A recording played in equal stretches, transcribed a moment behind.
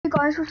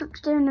guys, what's up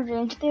today in the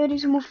video? Today we're doing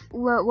some more,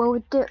 we're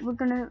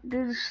gonna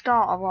do the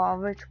start of our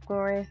virtual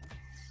glory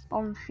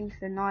on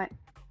FIFA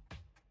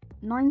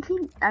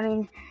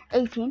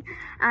 18,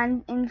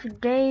 and in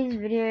today's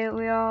video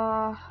we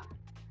are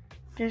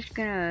just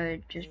gonna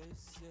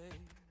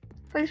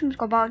play some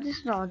squad battles. This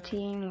is our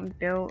team we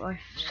built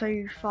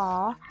so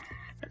far,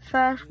 but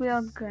first we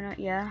are gonna,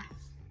 yeah.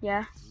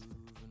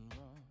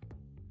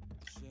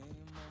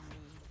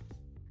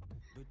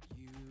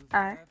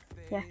 Alright,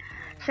 yeah.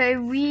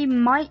 So we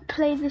might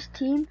play this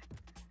team,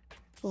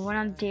 but when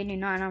I'm doing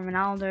United and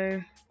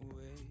Ronaldo,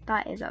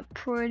 that is a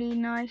pretty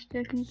nice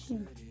looking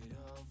team.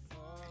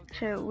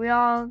 So we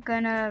are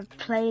gonna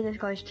play this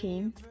guy's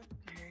team.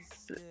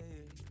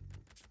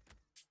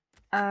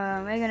 We're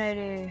gonna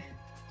do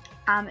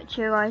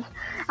amateur guys,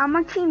 and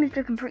my team is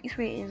looking pretty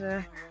sweet.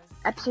 Is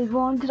episode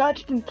 1 because I've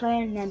just been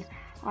playing, and then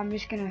I'm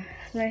just gonna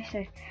play.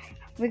 So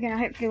we're gonna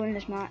hopefully win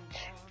this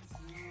match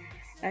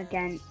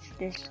against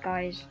this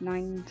guy's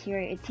 90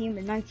 rated team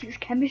with 96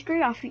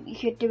 chemistry. I think you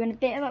should do a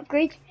bit of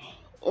upgrades.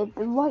 The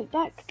right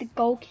back, the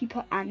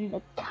goalkeeper, and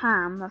the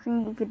cam. I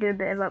think you could do a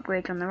bit of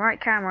upgrades on the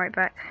right cam, right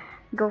back,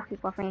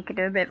 goalkeeper. I think you could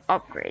do a bit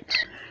of upgrades.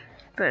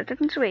 But it's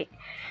looking sweet.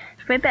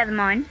 It's way better than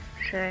mine.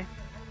 So,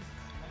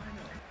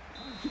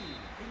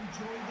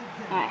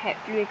 alright,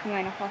 hopefully we can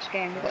win our first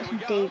game. We've got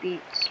some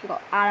debuts. We've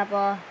got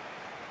Alaba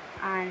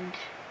and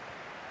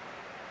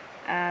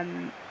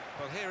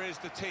well, here is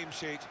the team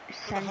sheet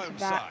for the centre home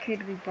back side.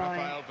 could be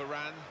by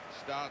Varane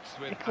starts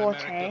with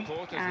Laporte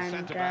Laporte as the and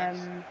centre backs.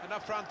 And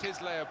up front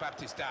is Leo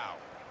Baptistao.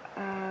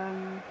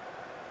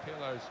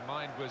 Pirlo's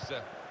mind was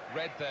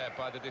read there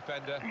by the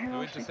defender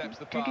who intercepts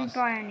the pass. Did he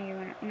buy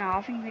anyone? No,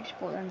 I think we just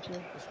bought them too.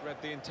 Just read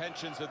the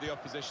intentions of the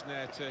opposition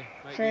there to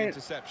make the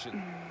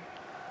interception.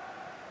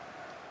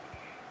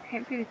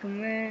 Hopefully we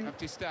can win.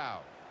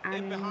 Baptistao.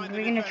 And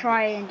we're going to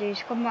try and do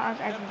squad battles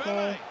every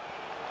day.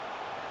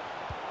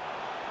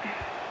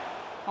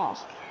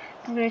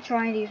 I'm going to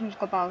try and do some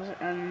squad battles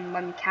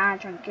when we can,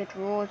 try and get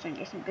rewards and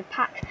get some good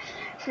packs.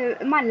 So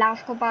in my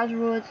last squad battles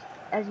rewards,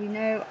 as you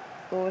know,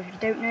 or if you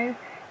don't know,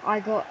 I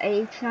got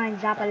a 89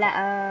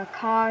 Zabaleta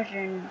card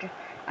and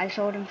I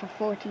sold him for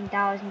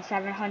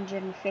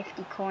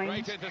 14,750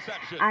 coins.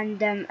 And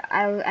then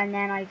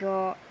I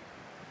got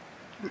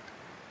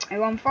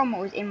one from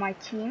what was in my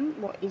team,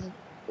 what is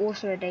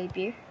also a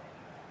debut.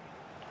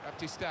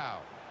 Baptistao.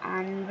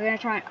 And we're going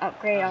to try and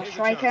upgrade our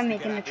striker, and we're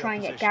going to try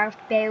and get Gareth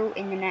Bale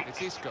in the next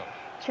 2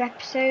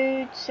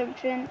 episodes,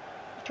 something.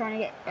 We're trying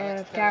to get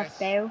Gareth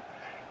Bale.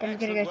 Then we're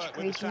going to go to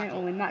Griezmann,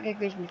 or we might go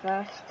Griezmann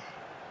first.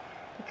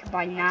 We can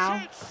buy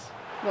now.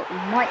 What we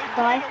might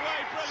buy.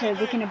 So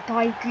we're going to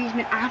buy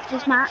Griezmann after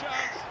this match.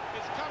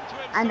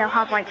 And I'll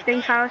have like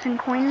 3,000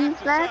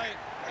 coins left.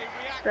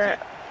 But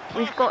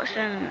we've got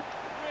some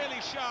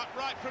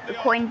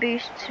coin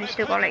boosts. We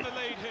still got like,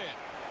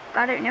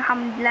 I don't know how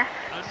many left.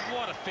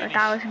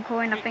 1,000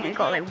 coin. I think we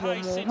got like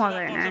one more.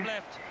 I don't know.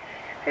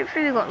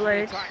 Hopefully we got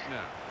loads.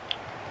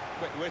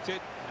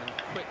 Quick-witted and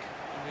quick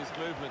in his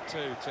movement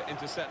too to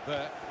intercept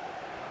there.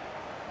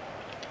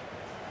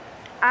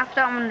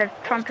 After I'm on the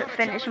trumpet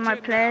finish with my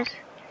players,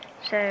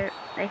 so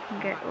they can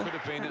get. Could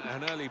have been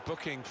an early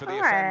booking for the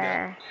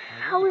offender.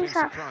 How is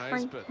that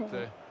surprised, but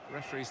the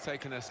referee's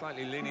taken a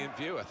slightly lenient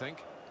view, I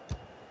think.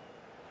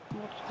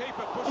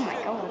 Keeper pushes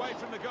it away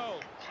from the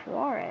goal.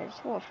 Suarez,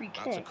 what a free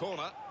kick. That's a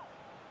corner.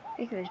 I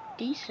think it was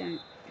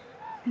decent.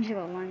 He's got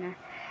a line there.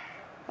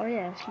 Oh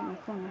yeah, it's in the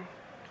corner.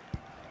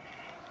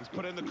 He's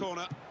put in the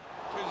corner.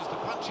 Chooses to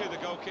punch you, the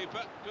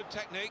goalkeeper. Good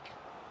technique.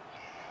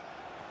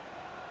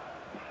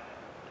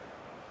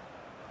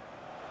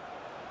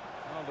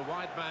 Well, the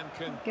wide man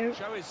can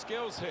show his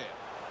skills here.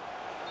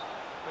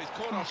 But he's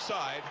caught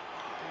offside.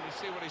 And you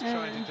see what he's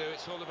trying to do.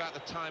 It's all about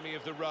the timing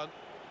of the run.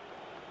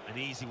 An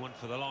easy one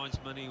for the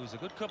linesman. He was a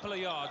good couple of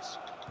yards.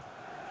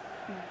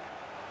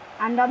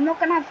 And I'm not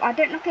gonna have. I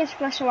don't look at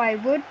this, so I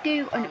would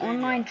do an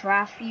online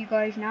draft for you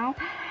guys now,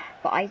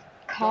 but I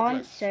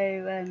can't. So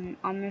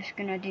I'm just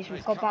gonna do some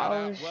squad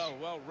battles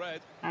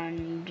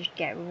and just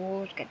get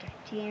rewards, get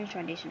different teams, try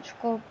and do some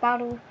squad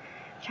battle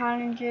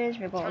challenges.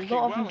 We've got a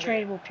lot of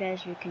untradeable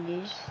players we can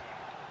use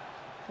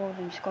for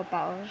them squad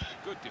battles.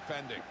 Good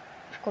defending.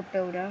 Squad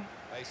builder.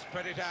 They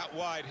spread it out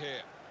wide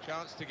here.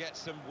 Chance to get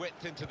some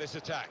width into this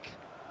attack.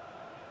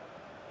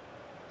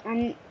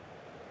 And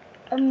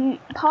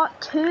part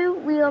 2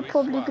 we are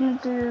probably going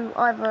to do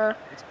either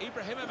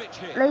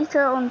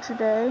later on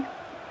today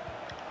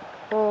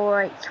or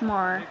like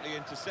tomorrow.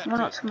 Well,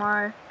 not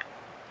tomorrow.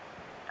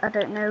 I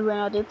don't know when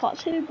I'll do part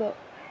 2, but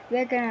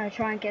we're going to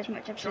try and get as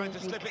much episodes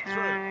as we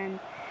can. It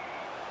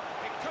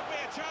could be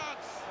a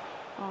chance.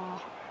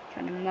 Oh,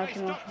 trying to mug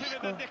him off the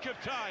score.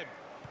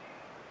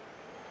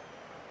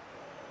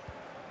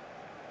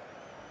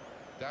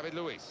 David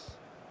Luiz.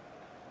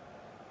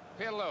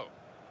 Pirlo.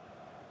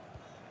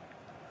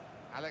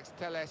 Alex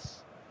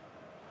Telles.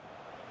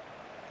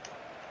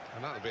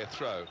 And that'll be a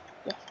throw.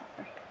 Yes.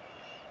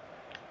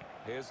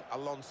 Here's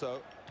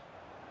Alonso.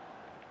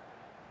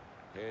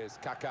 Here's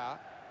Kaká.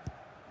 I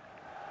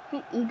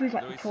think Ibra's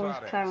like the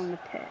tallest player on the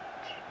pitch.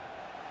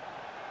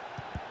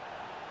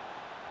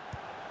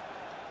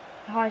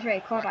 highest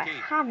rated card I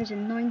have is a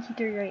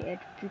 93 rated.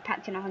 We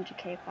packed in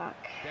 100k pack.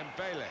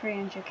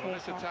 300k well,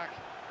 this attack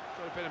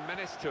got a bit of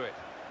menace to it.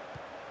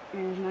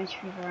 And there's nice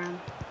FIFA around.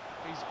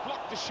 He's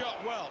blocked the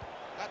shot well.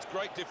 That's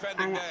great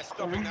defending there,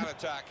 stopping that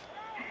attack.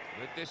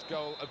 With this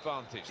goal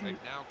advantage,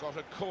 they've now got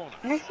a corner.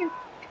 Let's do,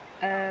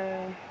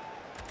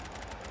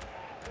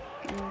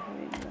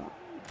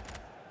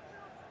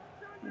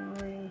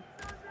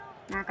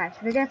 nah guys,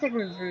 we're gonna take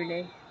with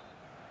Rudy.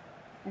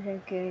 I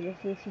think good,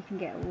 let's see if he can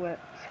get it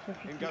worked. So if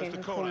he In can goes get the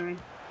the corner.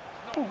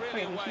 Oh, Not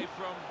really away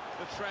from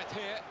the threat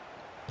here.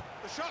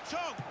 The shot's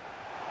on!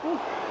 Ooh.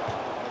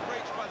 The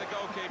breach by the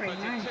goalkeeper to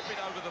Nice. tip it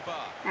over the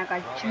bar. Now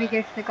guys, should we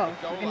go for the goal?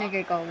 We're gonna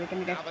go goal, we're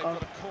gonna go Now for they've goal.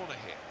 got a corner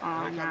here.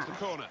 Oh, Here comes the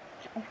corner.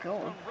 Oh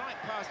god. Gone right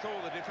past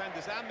all the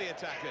defenders and the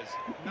attackers.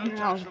 No That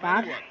touch was from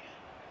bad. anyone.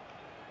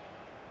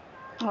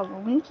 Oh,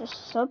 well, we need to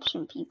sub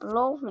some people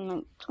off in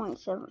the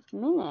 27th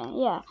minute.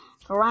 Yeah,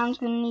 Varane's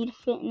gonna need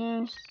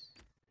fitness.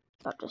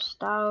 Got the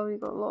style, we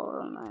got a lot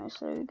of them there.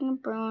 So we're gonna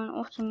bring on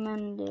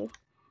Otamendi.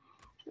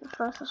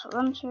 First, let's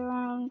run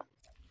around.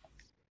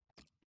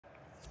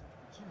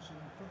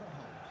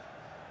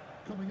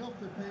 Coming off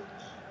the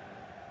pitch,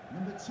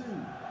 number 2,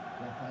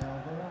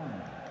 Rafael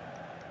Varane.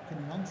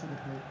 Coming onto the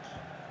pitch,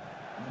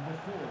 number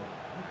 4.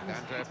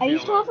 I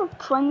used to have a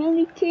Premier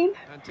League team,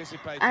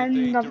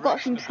 and I've got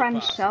some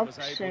Prem subs,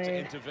 so...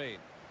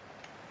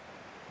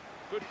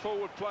 Good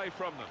forward play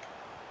from them.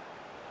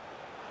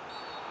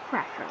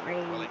 Referee.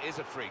 Well, it is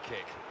a free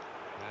kick,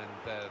 and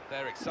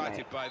they're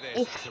excited by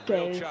this. It's a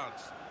real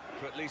chance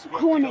to at least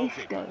work the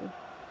goalkeeper.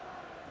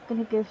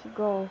 Gonna go for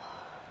goal.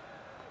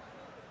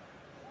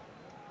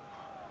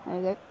 There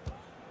we go.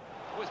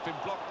 Oh, it's been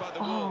blocked by the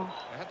wall.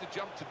 They had to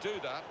jump to do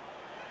that.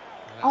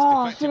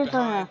 Oh, I should have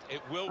done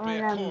it will be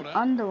a corner.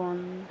 Under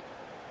one.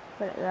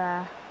 Put it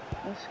there.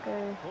 Let's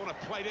go. Corner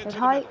played into the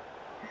height. middle.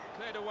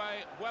 Cleared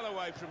away, well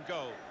away from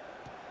goal.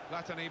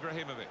 Zlatan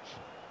Ibrahimovic.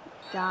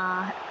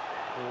 Da.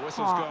 Oh,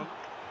 whistle's gone.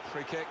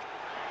 Free kick.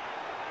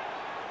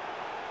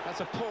 That's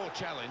a poor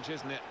challenge,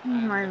 isn't it?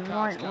 My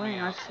right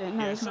wing, I see.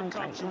 No, it's my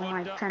right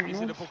wing, like 10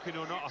 minutes.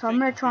 So I'm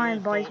going to try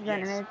and buy some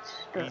mids.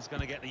 He's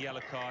going to get the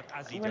yellow card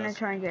as he does. We're going to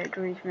try and get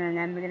Griezmann and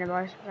then we're going to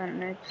buy some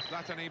mids.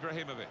 Zlatan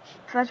Ibrahimovic.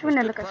 First we're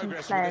going to look at some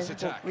players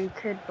that we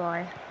could buy.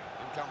 In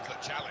comes the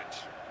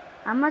challenge.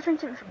 I'm not trying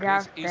to look for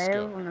Gareth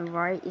Bale on the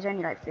right. He's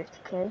only like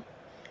 50k.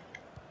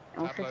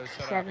 Or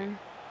 57.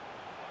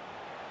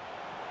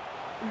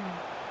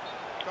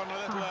 Gone a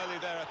little early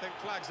there, I think.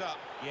 Flags up.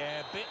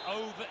 Yeah, a bit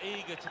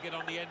over-eager to get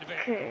on the end of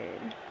it.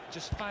 Good.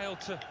 Just failed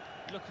to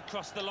look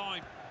across the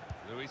line.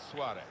 Luis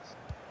Suarez.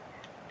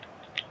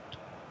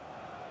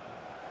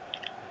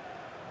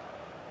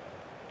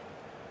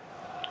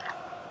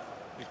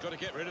 He's got to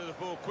get rid of the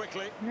ball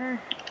quickly. Yeah.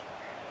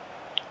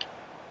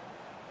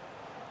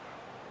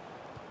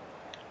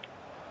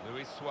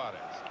 Luis Suarez.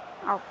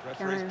 Oh,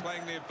 referee's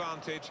playing the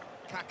advantage.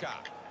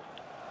 Kaká.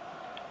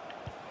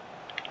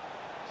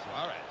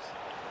 Suarez.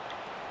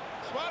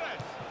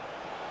 Suarez!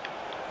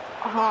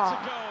 That's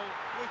a goal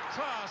with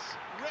class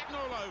written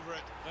all over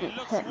it. It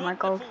looks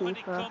wonderful when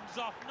it comes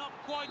off, not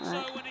quite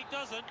so when it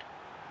doesn't.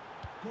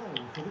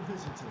 Goal for the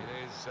visitor.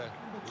 It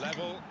is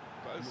level.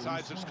 Both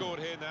sides have scored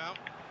here now.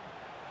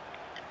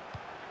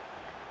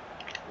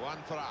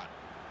 1-1.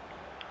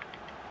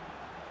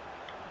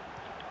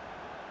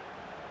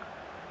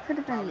 Could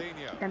have been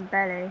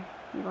Dembele.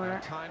 You got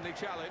it. Timely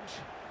challenge.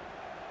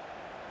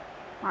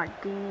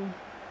 Alright, Dean.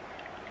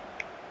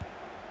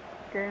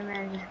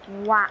 Gomez just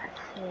whacks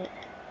it.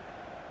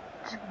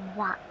 Just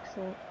whacks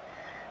it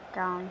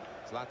down.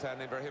 Zlatan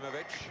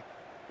Ibrahimovic.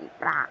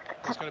 Back.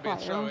 It's going to be a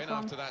throw-in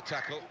after that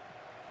tackle.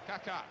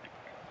 Kaká.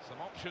 Some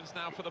options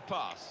now for the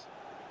pass.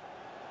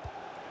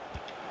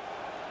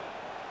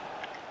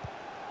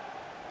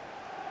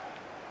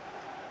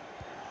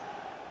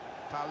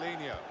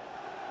 Paulinho.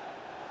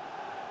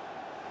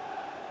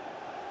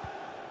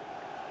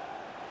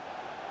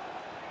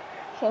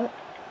 So,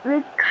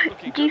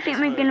 do you think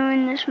we're going to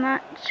win this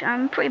match?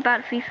 I'm pretty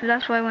bad at FIFA,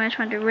 that's why I want to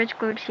try and do Ridge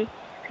Go to see if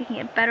we can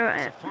get better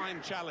at it. It's a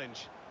fine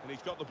challenge, and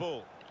he's got the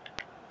ball.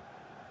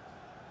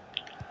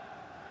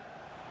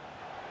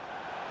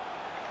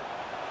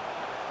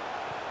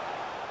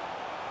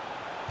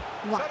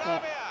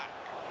 Whack it.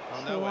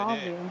 Oh, nowhere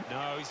near.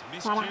 No, he's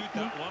miscued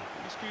that one.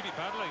 Miscued it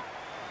badly.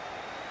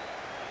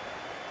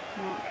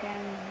 Not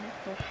getting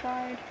the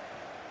side.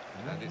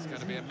 And it's going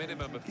to be a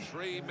minimum of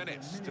 3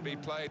 minutes to be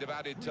played of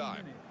added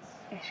time.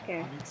 Let's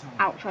go.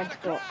 Outside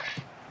the box.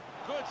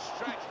 Good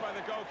stretch by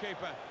the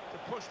goalkeeper to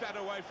push that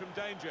away from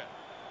danger.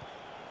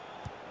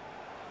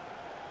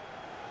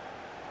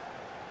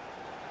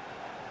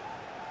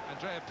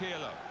 Andrea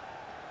Pirlo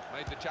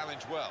made the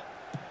challenge well.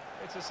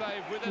 It's a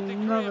save with a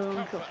degree of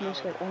comfort.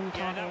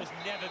 Yeah, that was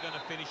never going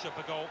to finish up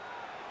a goal.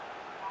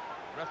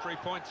 Referee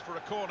points for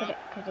a corner.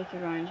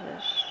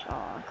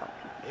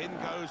 In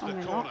goes the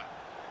corner.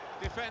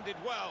 Defended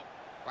well.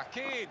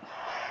 Joaquin.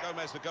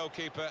 Gomez, the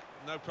goalkeeper,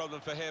 no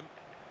problem for him.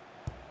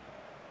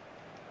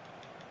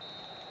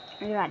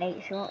 We had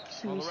 8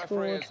 shots and we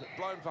scored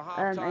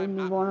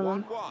only one of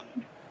them.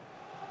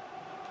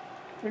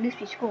 At least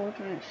we scored,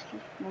 and it's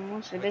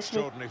 1-1, so basically,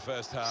 Extraordinary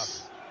first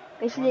half.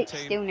 basically it's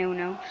still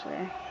 0-0, so.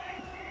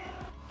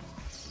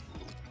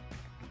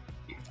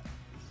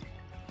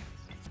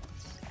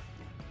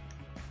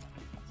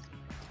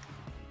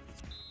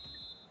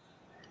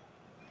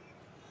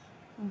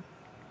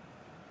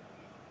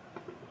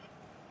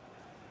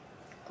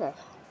 Okay,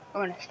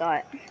 I'm gonna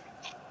start.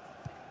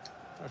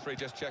 Referee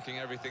just checking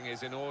everything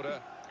is in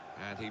order,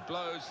 and he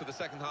blows for the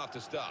second half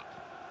to start.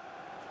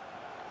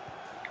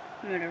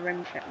 I'm gonna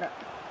rim check that.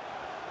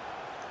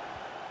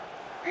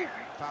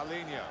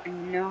 Paulinho.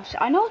 No,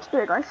 I know what to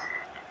do, guys.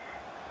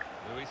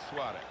 Luis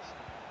Suarez.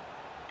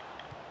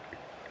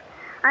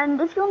 And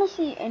if you want to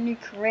see a new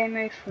career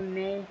mode from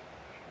me,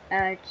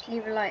 just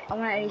leave a like. I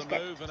want to at least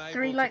get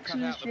 3 likes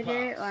on this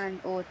video,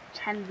 or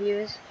 10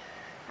 viewers,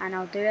 and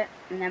I'll do it.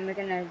 And then we're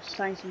gonna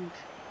sign some.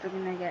 We're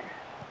gonna get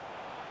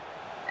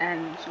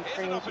some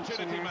free agents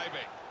in there.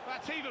 Maybe.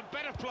 That's even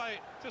better play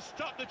to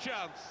stop the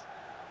chance.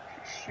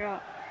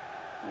 Shot.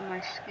 All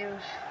my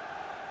skills.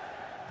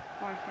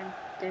 What I can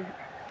do.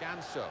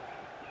 Ganso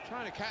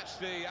trying to catch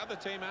the other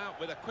team out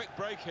with a quick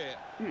break here.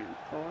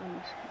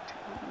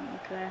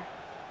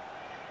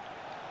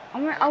 I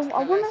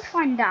want to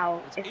find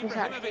out if this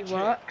actually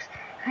works.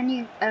 Can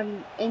you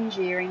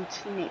injure your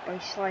teammate by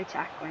slide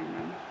tackling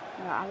them?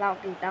 That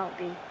would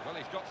be. Well,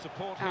 he's got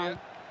support here.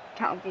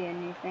 That would be a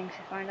new thing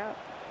to find out.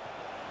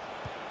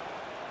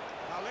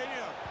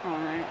 Paulinho.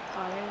 Alright,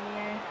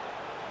 Paulinho.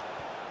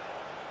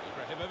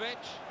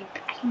 Ibrahimovic.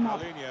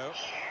 Paulinho.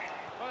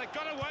 Well, they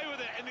got away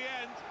with it in the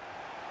end.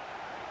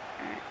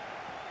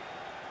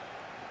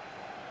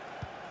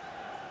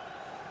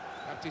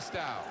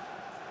 Baptistao.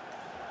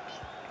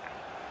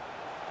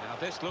 Now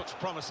this looks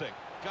promising.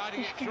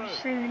 Guiding it through.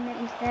 He's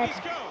dead.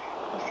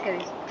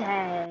 Isco's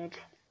dead.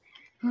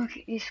 Look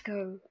at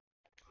Isco.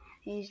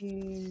 He's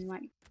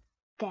like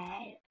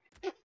dead.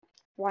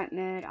 White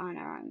mode, I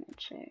know I'm mid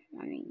too.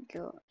 I mean,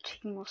 good.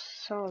 Team was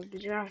solid.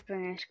 Did you have to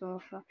bring Isco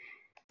for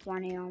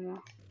 20 armor?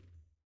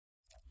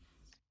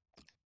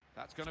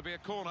 That's going to be a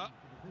corner.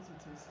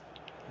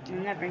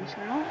 I'm never bring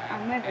someone.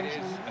 I'm never bring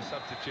someone. A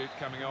substitute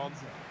coming on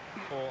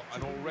for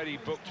an already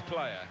booked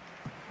player.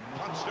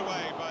 Punched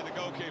away by the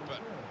goalkeeper.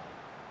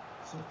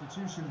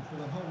 Substitution for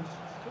the host.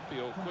 Could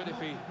be awkward if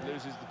he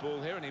loses the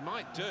ball here, and he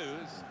might do.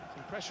 There's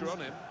some pressure on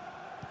him.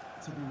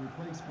 To be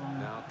replaced by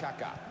now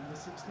Kaká. Number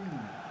 16.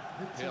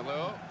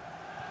 Pirlo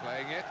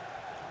playing it.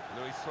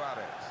 Luis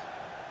Suarez.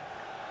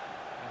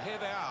 And here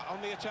they are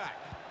on the attack.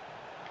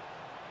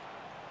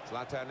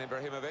 Zlatan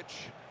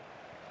Ibrahimovic.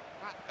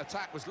 That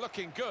attack was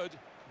looking good.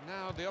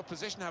 Now the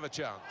opposition have a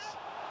chance.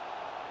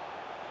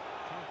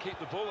 Can't keep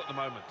the ball at the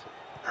moment.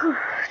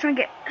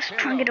 Try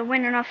and get a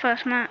win in our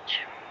first match.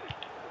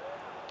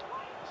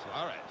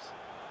 Suarez.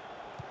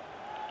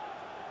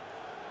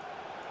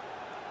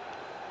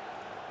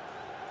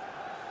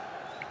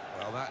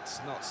 Well, that's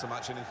not so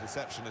much an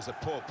interception as a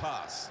poor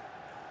pass.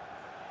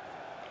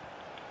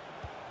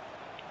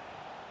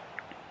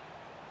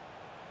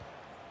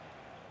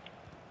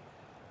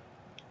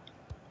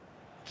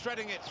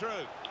 Threading it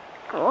through.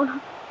 Go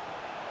on.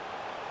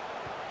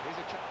 He's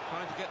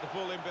trying to get the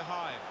ball in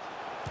behind.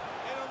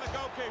 In on the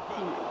goalkeeper.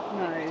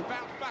 No. It's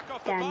bounced back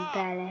off the bar.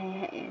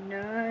 Dembele.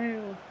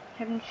 No.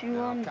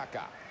 7-2-1.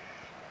 Kaká.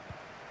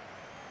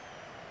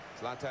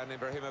 Zlatan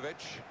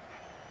Ibrahimovic.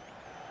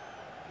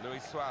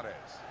 Luis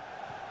Suarez.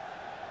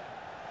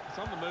 He's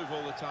on the move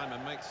all the time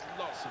and makes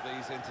lots of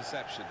these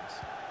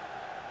interceptions.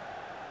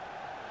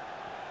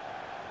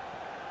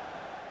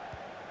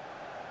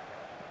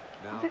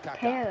 Now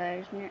Kaká,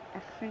 isn't it? I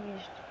think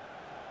he's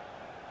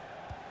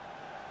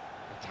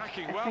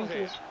attacking well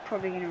here. He's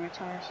probably going to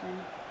retire soon.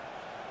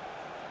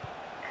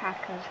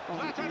 Kaka's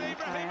probably going to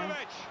retire.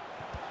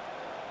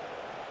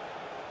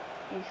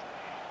 He's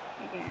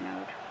getting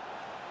old.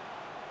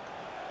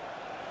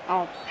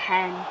 Oh,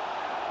 pen.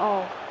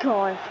 Oh,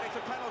 God. And it's a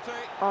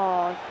penalty.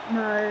 Oh,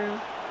 no.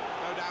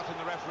 No doubt in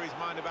the referee's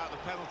mind about the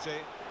penalty.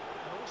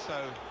 And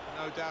also,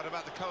 no doubt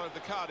about the colour of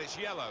the card. It's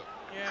yellow.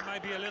 Yeah,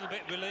 maybe a little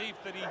bit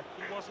relieved that he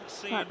wasn't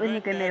seeing right,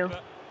 red there,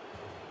 but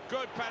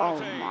good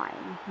penalty. Oh, my.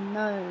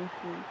 No.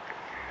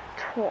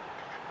 Top.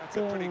 That's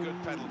a pretty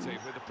good penalty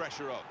with the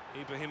pressure on.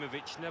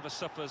 Ibrahimovic never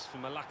suffers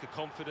from a lack of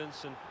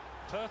confidence, and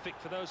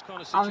perfect for those kind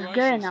of situations. I was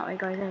going that way,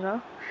 guys, as well.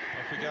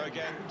 Off we go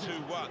again,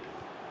 2-1.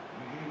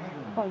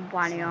 Oh,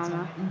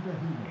 Wanyama.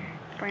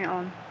 Bring it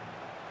on.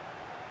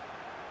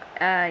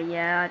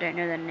 Yeah, I don't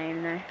know the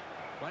name though.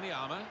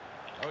 Wanyama.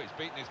 Oh, he's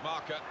beaten his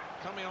marker.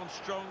 Coming on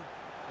strong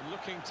and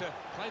looking to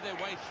play their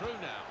way through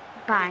now.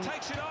 Bang. He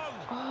takes it on.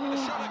 Oh. A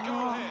shot at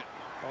goal here.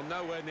 Well,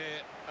 nowhere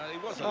near. He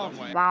was a long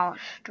way. Wow,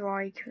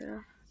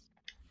 striker.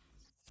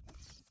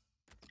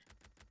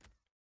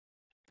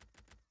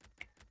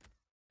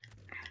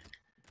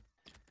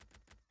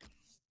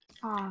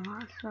 Oh,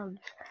 that's so...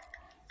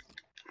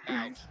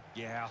 Out.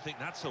 Yeah, I think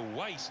that's a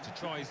waste to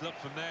try his luck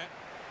from there.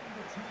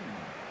 Number 10,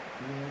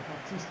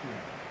 Baptista.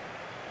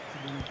 To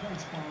be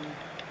replaced by number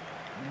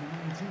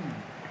 19,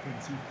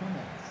 Quincy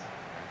Cummins.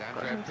 And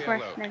Got some Andrea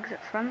fresh Pirlo. legs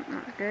up front,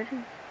 that's good.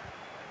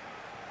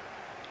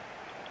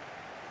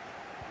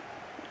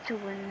 to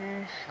win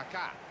this.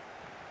 Kaká.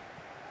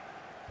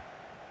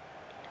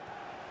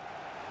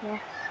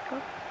 Yes,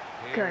 good.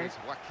 Here is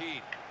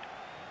Joaquin.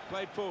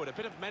 Played forward, a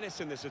bit of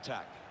menace in this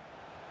attack.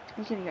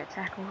 He's going to get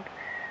tackled.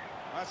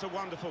 That's a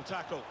wonderful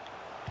tackle.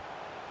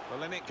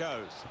 Well, in it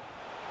goes.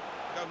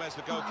 Gomez,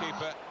 the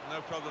goalkeeper,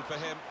 no problem for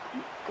him.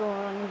 Go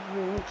on, he's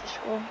really to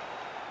score.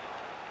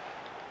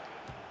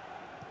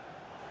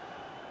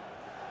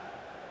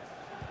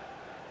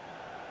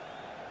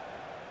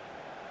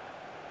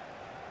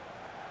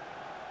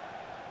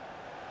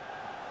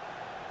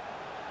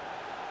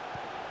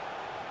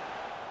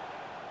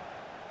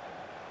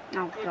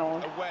 Oh,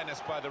 God.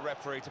 Awareness by the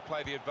referee to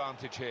play the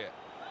advantage here.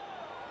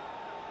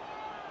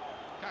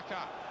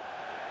 Kaká.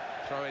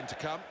 Throw in to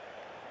come.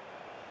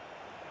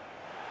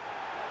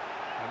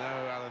 I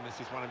know, Alan, this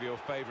is one of your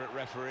favourite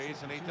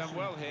referees, and he's done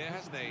well here,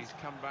 hasn't he? He's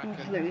come back and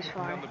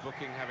done the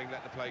booking, having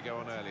let the play go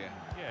on earlier.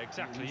 Yeah,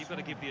 exactly. You've got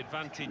to give the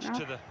advantage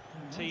to the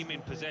team in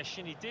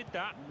possession. He did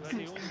that, but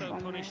he also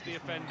punished the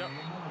offender.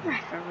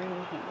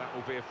 That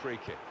will be a free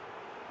kick.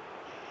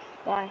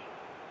 Bye.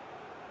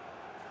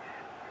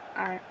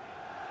 Alright.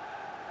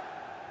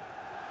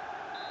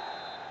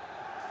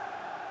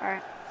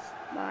 Alright.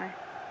 Bye.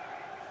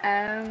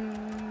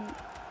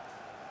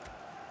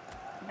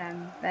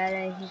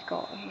 Dembele, he's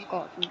got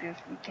some good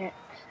free kicks.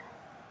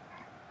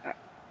 Right.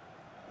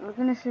 We're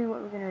gonna see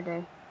what we're gonna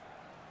do.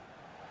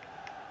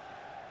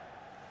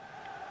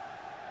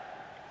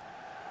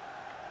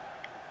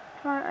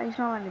 Right, he's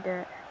not letting me do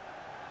it.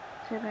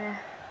 So we're gonna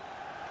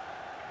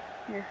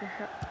go for a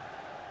shot.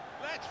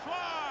 Let's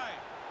fly!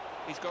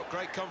 He's got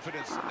great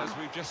confidence, as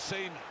we've just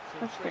seen.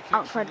 Some free kicks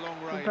Outside from long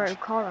the range. Bro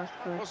Carlos,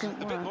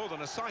 Wasn't a bit more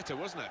than a sighter,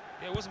 wasn't it?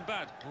 Yeah, it wasn't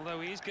bad, although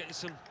he is getting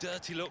some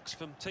dirty looks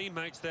from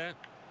teammates there.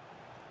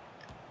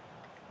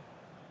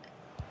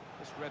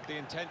 Just read the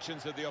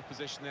intentions of the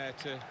opposition there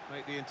to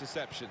make the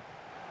interception.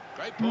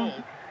 Great ball.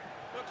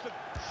 Looks for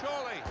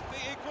surely the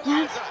equaliser.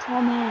 Yes,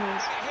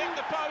 Thomas. It hit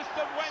the post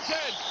and went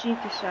in.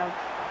 Super sub.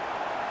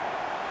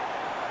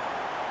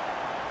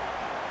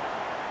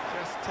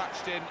 Just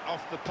touched in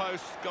off the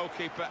post.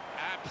 Goalkeeper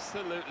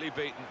absolutely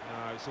beaten.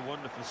 No, it's a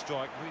wonderful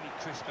strike, really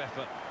crisp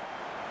effort.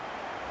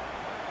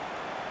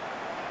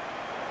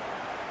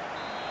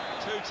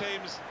 Two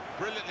teams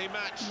brilliantly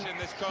matched in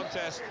this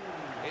contest.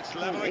 It's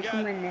level They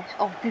can again. win this.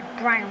 Oh, big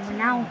Brian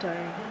Ronaldo.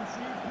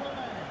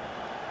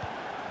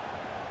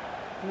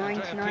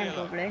 99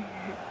 probably.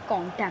 Go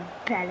on,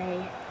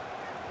 Dembele.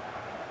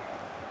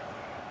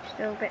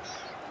 Still bits.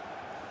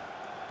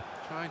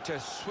 Trying to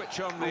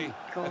switch on the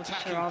God,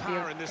 attacking Sarabia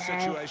power in this there.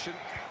 situation.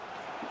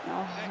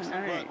 Oh,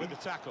 Excellent no. work with the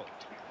tackle.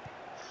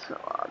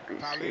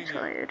 Sarabi's Paulinho. so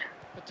tired.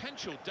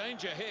 Potential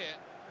danger here.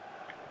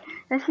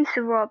 Let's see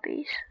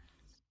Sarabi's.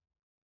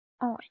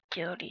 Oh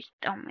my God, he's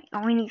done me.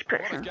 Oh, we need to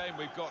put What a some. game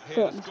we've got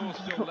here. The score's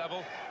still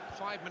level.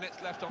 5 minutes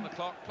left on the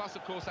clock, plus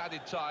of course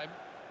added time.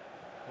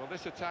 Well,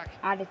 this attack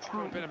Added got a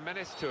time. bit of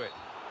menace to it.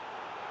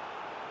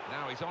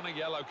 Now he's on a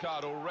yellow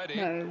card already.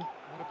 No.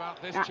 What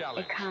about this That,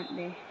 challenge? it can't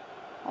be.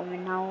 Oh,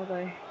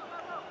 Ronaldo.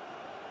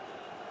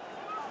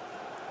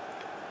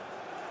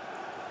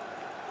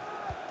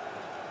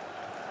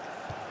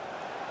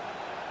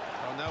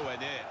 Oh, nowhere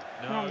near.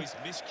 No, No. he's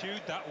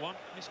miscued that one.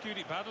 Miscued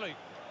it badly.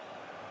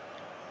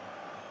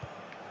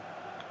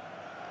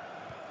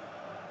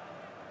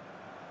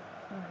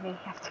 You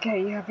have to go.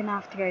 You're gonna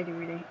have to go,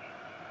 Rudy.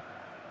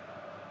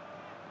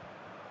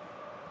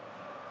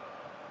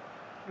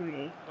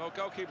 Rudy. Well,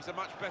 goalkeepers are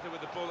much better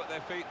with the ball at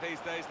their feet these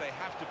days. They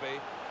have to be.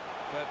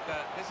 But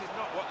this is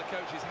not what the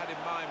coaches had in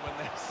mind when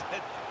they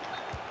said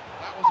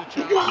that was a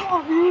chance.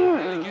 Oh,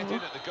 Really no. get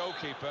in at the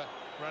goalkeeper,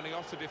 running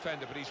off the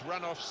defender, but he's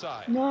run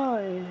offside.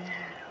 No.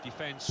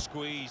 Defence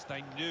squeezed.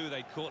 They knew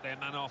they'd caught their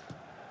man off.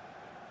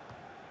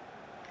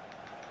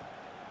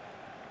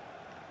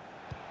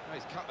 Oh,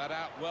 he's cut that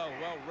out well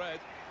read.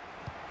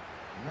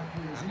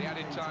 And the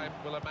added time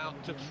will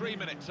amount to 3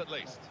 minutes at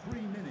least. 3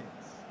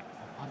 minutes.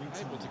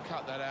 Able to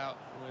cut that out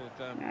with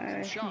No, some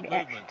it's sharp gonna be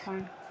extra movement.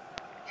 time.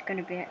 It's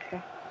gonna be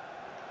extra.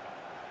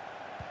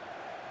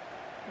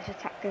 This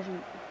attack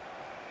doesn't.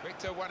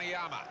 Victor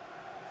Wanyama.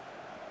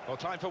 Well,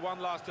 time for one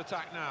last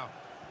attack now.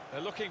 They're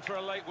looking for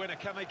a late winner.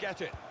 Can they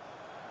get it?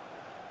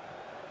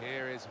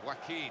 Here is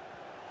Joaquin.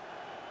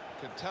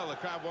 Can tell the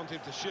crowd want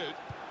him to shoot.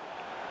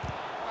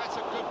 That's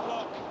a good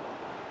block.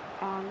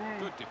 Oh no.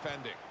 Good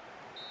defending.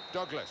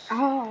 Douglas.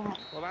 Oh.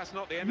 Well, that's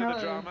not the end of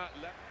the drama.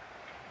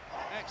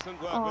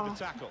 Excellent work with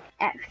the tackle.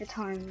 Extra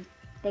time.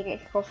 They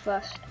get to go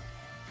first.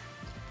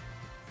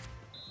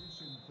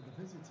 Position for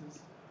the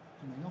visitors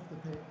coming off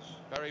the pitch.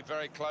 Very,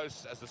 very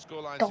close, as the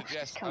scoreline Gosh,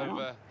 suggests, come on.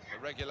 over the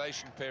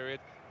regulation period.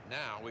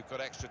 Now we've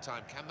got extra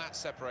time. Can that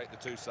separate the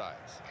two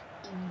sides?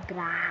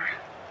 Ibra.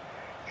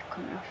 He's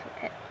coming off the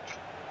pitch.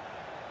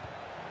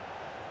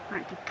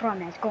 Right, the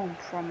Promise. Go on,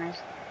 Promise.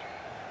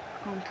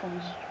 Go on,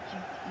 Promise.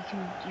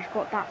 You've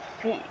got that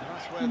fit.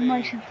 That's where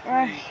Nice and the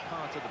fresh.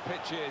 part of the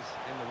pitch is,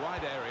 in the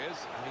wide areas,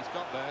 and he's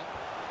got there.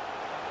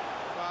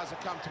 That's a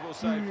comfortable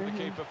save for the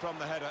keeper from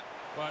the header.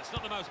 Well, it's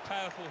not the most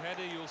powerful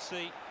header you'll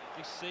see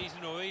this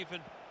season or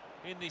even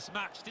in this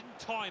match. Didn't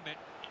time it,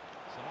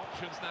 Some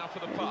options now for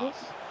the pass.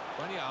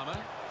 Wanyama.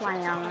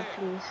 Wanyama,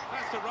 please.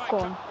 That's the right Go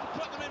on.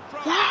 put them in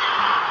front.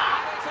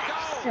 Yeah! And it's a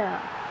goal.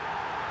 Sir.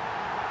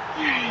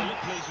 They look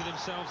pleased with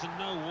themselves, and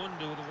no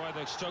wonder with the way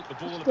they stroked the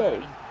ball Stay. about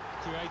and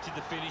created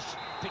the finish,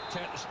 picked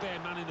out the spare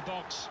man in the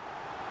box.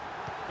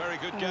 Very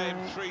good game,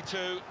 Alright.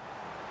 3-2.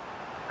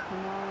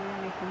 Come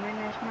on, we can win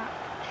this match.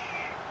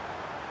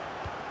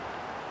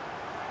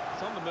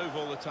 It's on the move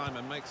all the time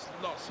and makes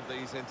lots of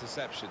these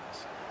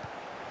interceptions.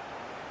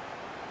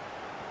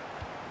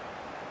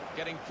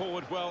 Getting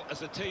forward well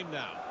as a team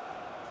now.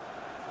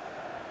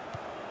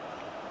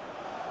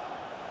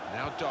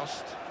 Now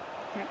Dost.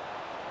 Yep.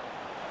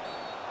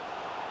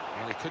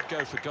 Well, he could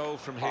go for goal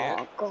from here.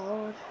 Oh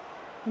god.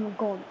 Oh my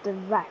god, the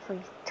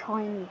referee's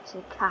tiny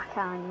to Kaka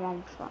and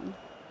run from.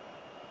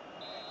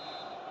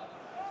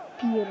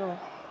 Beautiful.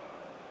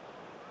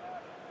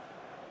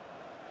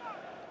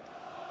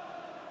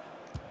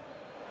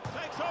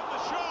 Takes on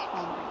the shot.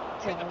 Oh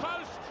Hit my the god.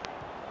 post.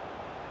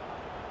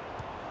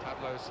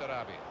 Pablo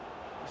Sarabia.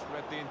 Just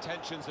read the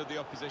intentions of the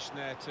opposition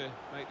there to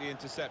make the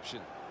interception.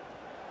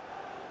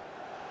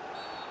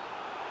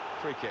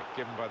 Free kick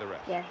given by the ref.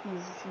 Yeah,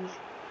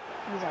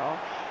 he's off.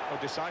 Oh,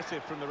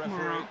 decisive from the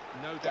referee,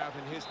 no doubt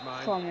in his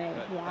mind From it,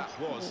 that yeah, that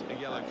was a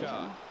yellow absolutely.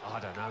 card. I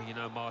don't know, you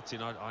know,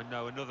 Martin, I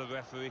know another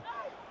referee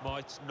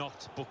might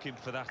not book him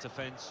for that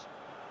offence.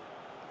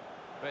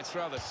 But it's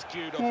rather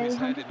skewed off Yeah, his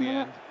head in the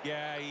 100 end.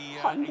 Yeah, he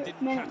 100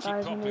 didn't minutes, catch it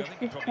guys, properly. I and think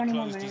he it's probably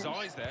 21 closed his minutes.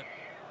 eyes there.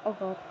 Oh god.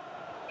 Well,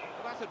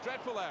 that's a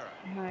dreadful error.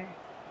 No.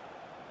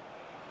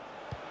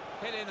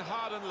 Hit in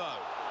hard and low.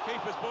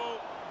 Keeper's ball,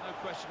 no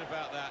question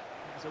about that.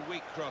 It was a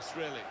weak cross,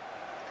 really.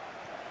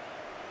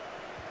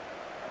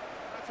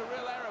 That's a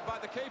real error by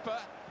the keeper.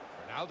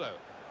 Ronaldo.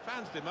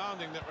 Fans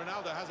demanding that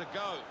Ronaldo has a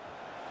go.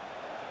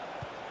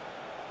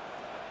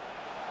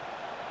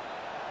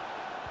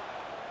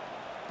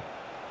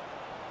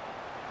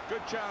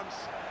 Good chance,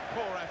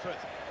 poor effort,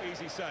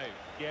 easy save.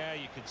 Yeah,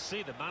 you can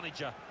see the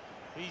manager.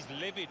 He's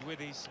livid with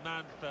his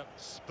man for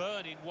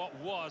spurning what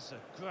was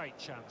a great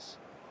chance.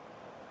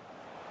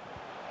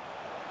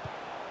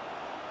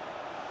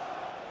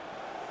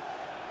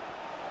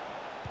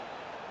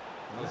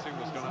 The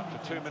signal's gone up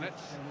for 2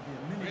 minutes.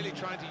 Really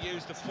trying to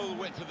use the full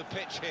width of the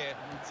pitch here.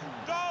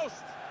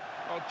 Dost!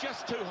 Oh,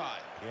 just too high.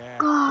 Yeah.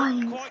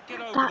 God, Quite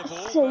get over that's the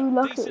ball, so but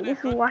lucky. decent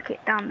This will effort. whack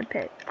it down the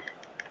pitch.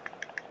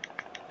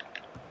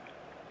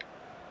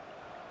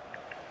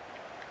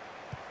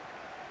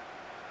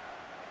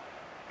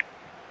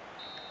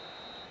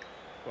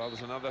 Well,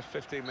 there's another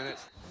 15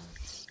 minutes.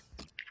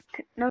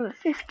 No,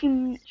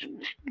 15 minutes in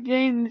this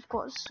game, we've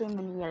got so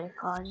many yellow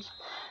cards.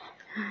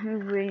 We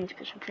really need to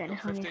put some fitness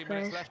on these 15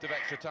 minutes players. left of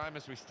extra time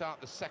as we start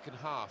the second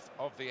half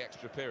of the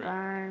extra period.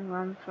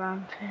 Run,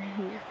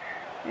 please.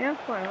 Yeah,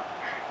 quite a lot.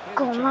 Here's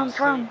Go a on, chance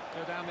to run.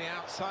 go down the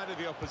outside of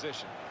the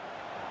opposition.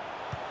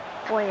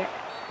 Boy, The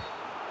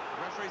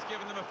referee's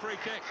given them a free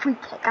kick. free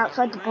kick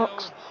outside the Real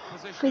box.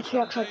 position Free of kick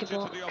some outside the danger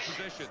box. to the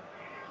opposition.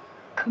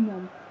 Come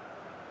on.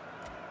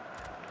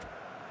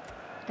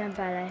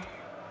 Dembele.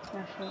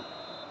 That's it.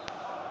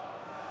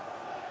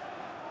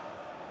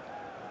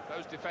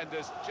 Those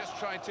defenders just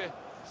trying to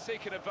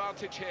seek an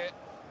advantage here.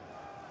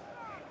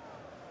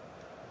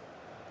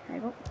 There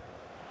you go.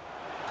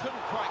 Couldn't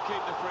quite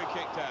keep the free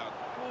kick down.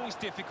 Always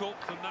difficult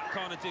from that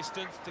kind of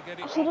distance to get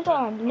it I should have up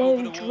done and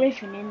over low the wall.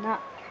 driven in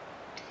that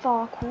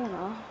far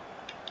corner.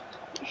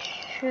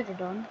 Should have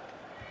done.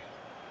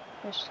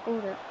 Just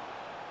scored it.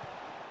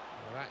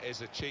 Well, that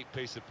is a cheap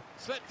piece of...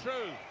 Slip through!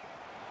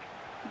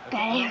 They've got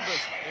Dave.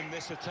 numbers in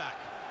this attack,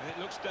 and it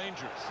looks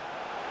dangerous.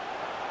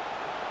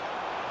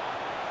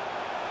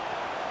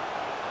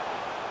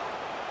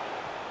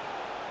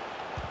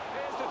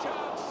 Here's the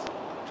chance!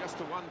 Just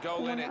the one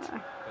goal in it,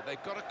 but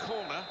they've got a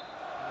corner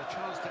and a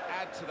chance to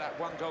add to that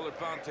one-goal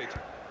advantage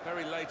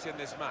very late in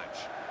this match.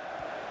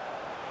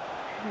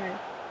 No.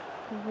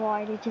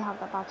 Why did you have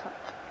that bad touch?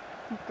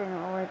 You bring it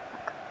all the way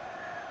back.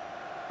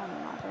 Doesn't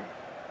matter.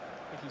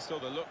 I think he saw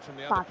the look from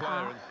the other Bad player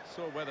pass. and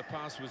saw where the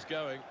pass was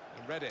going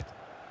and read it.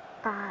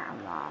 Bam,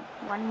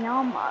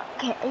 Wanyama.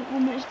 Okay, 8 more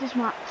minutes this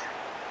match.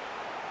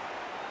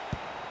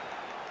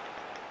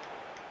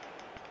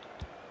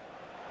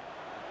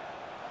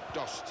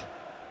 Dost.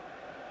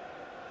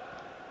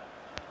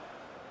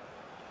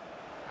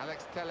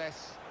 Alex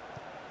Telles.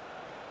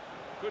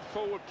 Good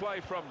forward play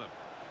from them.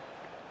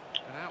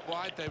 And out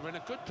wide, they were in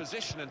a good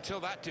position until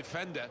that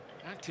defender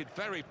acted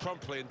very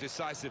promptly and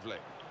decisively.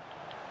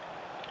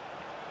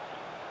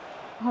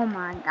 Oh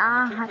my And the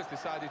god. keeper's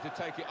decided to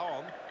take it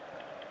on.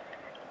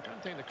 I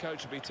don't think the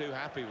coach will be too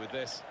happy with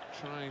this,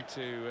 trying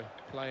to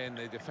play in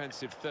the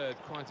defensive third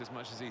quite as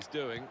much as he's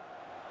doing.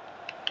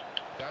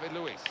 David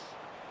Luiz.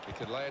 He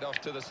could lay it off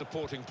to the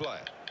supporting player.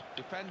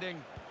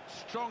 Defending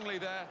strongly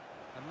there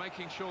and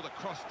making sure the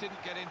cross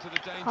didn't get into the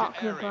danger Hot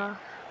area. keeper.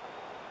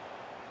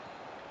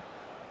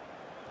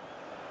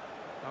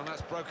 And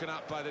that's broken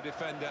up by the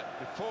defender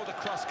before the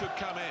cross could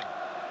come in.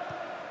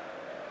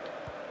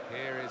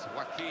 Here is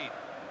Joaquin.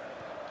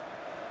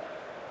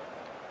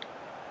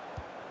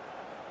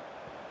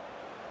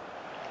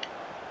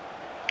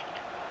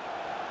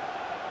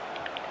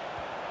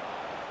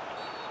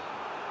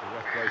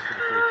 goes for the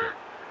free kick.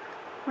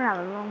 We're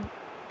having a long.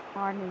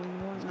 I didn't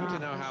even want It's that. good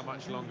to know how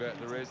much longer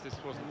there is. This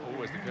wasn't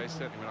always the case,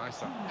 certainly when I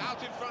started.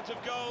 Out in front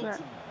of goal.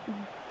 But,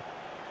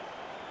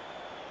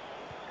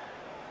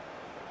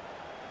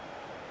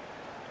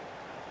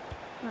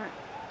 right.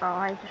 Oh,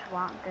 I just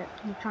whacked it.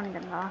 I'm trying to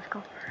get the last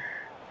goal.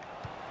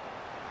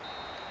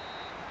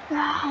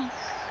 Nice.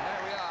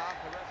 There we are.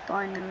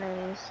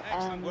 Finally,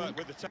 Excellent work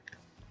with the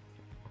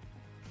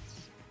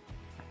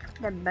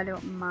the better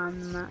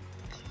man match.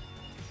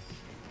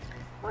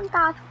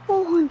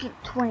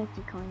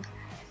 1,420 coins.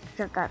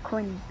 Except that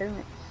coin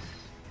bonus.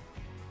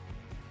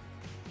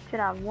 Should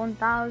have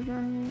 1,500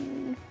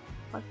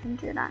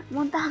 and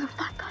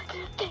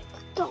 1,500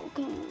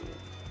 tokens.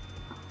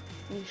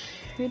 We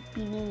should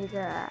be near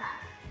there.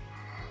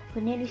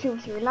 We're nearly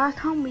silver 3. Last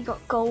time we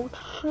got gold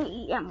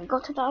 3 and we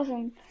got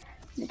 2,000.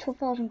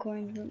 12,000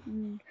 coins.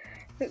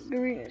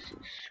 Victory is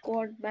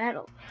squad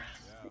battle.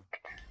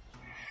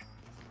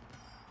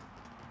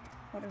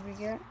 What do we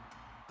get?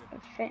 A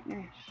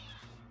fitness.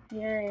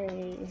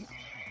 Yay.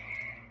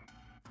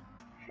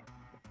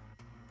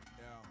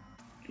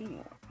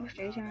 What's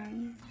these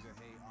on?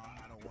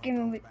 Give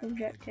me weekly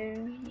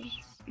objectives.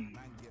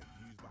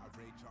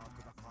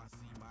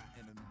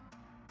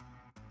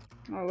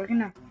 Oh, we're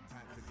gonna.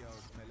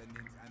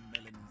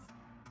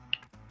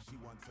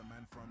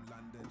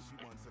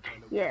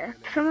 Yeah,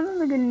 some of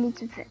them are gonna need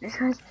some fitness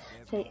guys.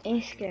 So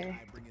Isco.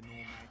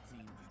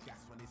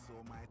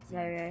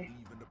 There we go.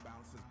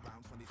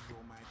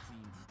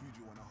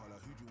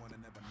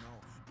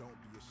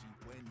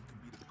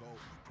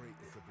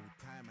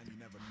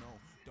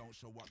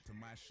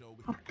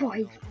 Oh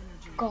boy,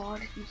 God,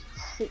 he's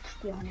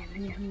 60 on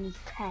him and he's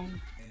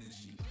 10.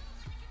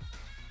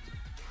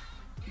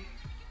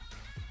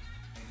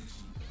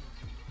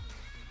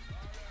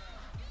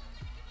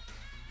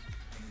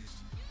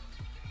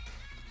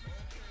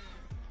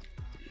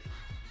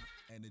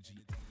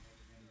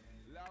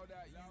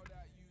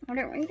 I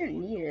don't really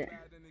need it.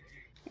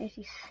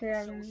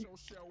 87.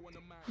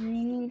 You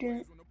need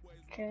it.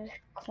 Just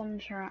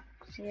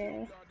contracts,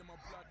 yeah.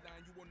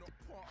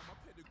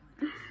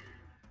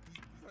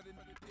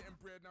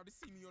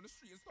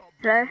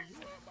 Hello?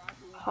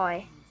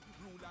 Hi.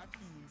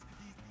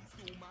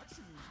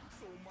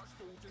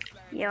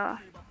 Yeah.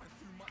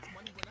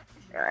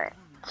 Right.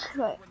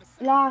 So,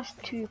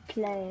 last two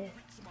players.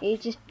 He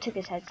just took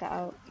his headset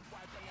out.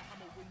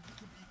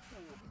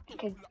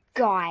 Okay,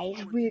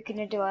 guys, we're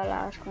gonna do our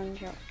last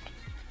contract.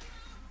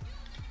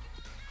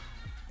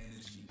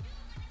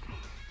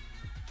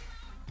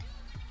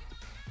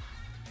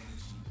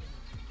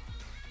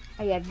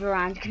 Oh yeah,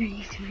 Brian's gonna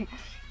need to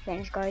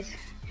finish, guys.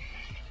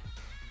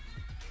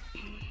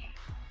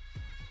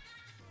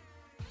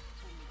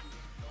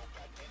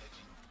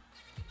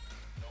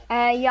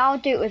 Yeah, I'll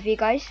do it with you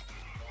guys.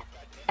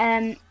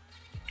 So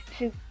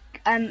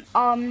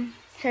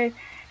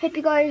hope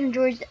you guys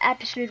enjoyed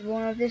episode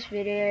 1 of this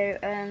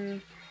video.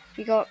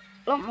 We got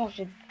a lot more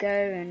to go,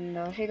 and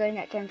I'll see you guys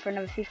next time for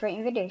another FIFA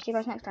rating video. See you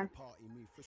guys next time.